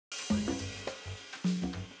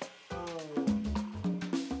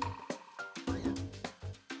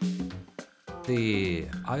The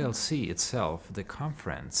ILC itself, the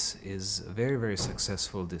conference, is very, very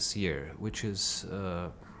successful this year, which is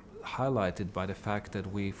highlighted by the fact that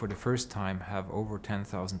we, for the first time, have over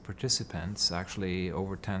 10,000 participants, actually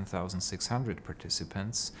over 10,600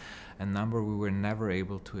 participants, a number we were never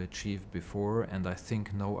able to achieve before, and I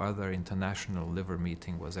think no other international liver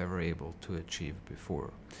meeting was ever able to achieve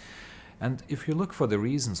before. And if you look for the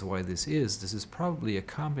reasons why this is probably a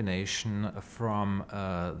combination from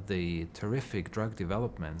the terrific drug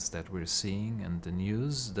developments that we're seeing and the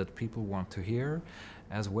news that people want to hear,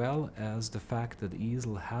 as well as the fact that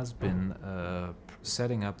EASL has been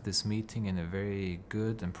setting up this meeting in a very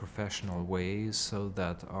good and professional way so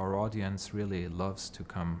that our audience really loves to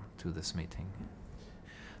come to this meeting.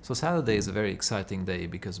 So Saturday is a very exciting day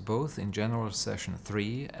because both in General Session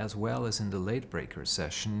 3 as well as in the Late Breaker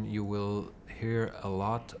session you will hear a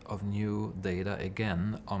lot of new data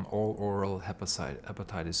again on all oral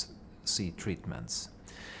hepatitis C treatments.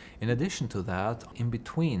 In addition to that, in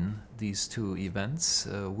between these two events,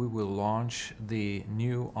 we will launch the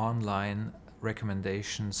new online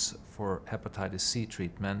recommendations for hepatitis C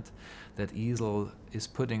treatment that EASL is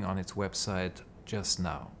putting on its website just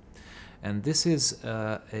now. And this is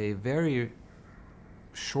a very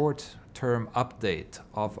short-term update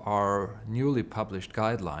of our newly published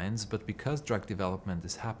guidelines, but because drug development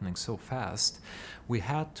is happening so fast, we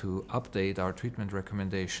had to update our treatment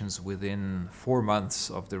recommendations within 4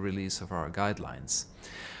 months of the release of our guidelines.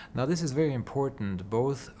 Now this is very important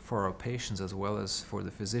both for our patients as well as for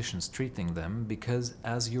the physicians treating them, because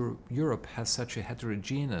as Europe has such a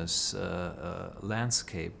heterogeneous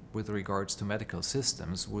landscape with regards to medical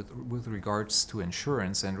systems, with regards to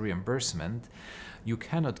insurance and reimbursement, you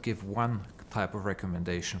cannot give one type of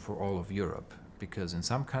recommendation for all of Europe. Because in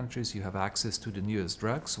some countries you have access to the newest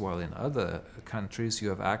drugs, while in other countries you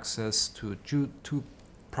have access to two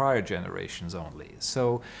prior generations only.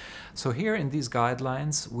 So here in these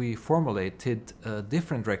guidelines we formulated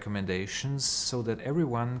different recommendations so that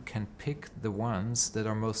everyone can pick the ones that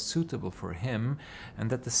are most suitable for him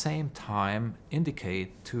and at the same time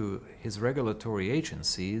indicate to his regulatory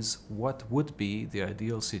agencies what would be the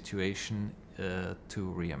ideal situation to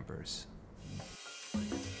reimburse.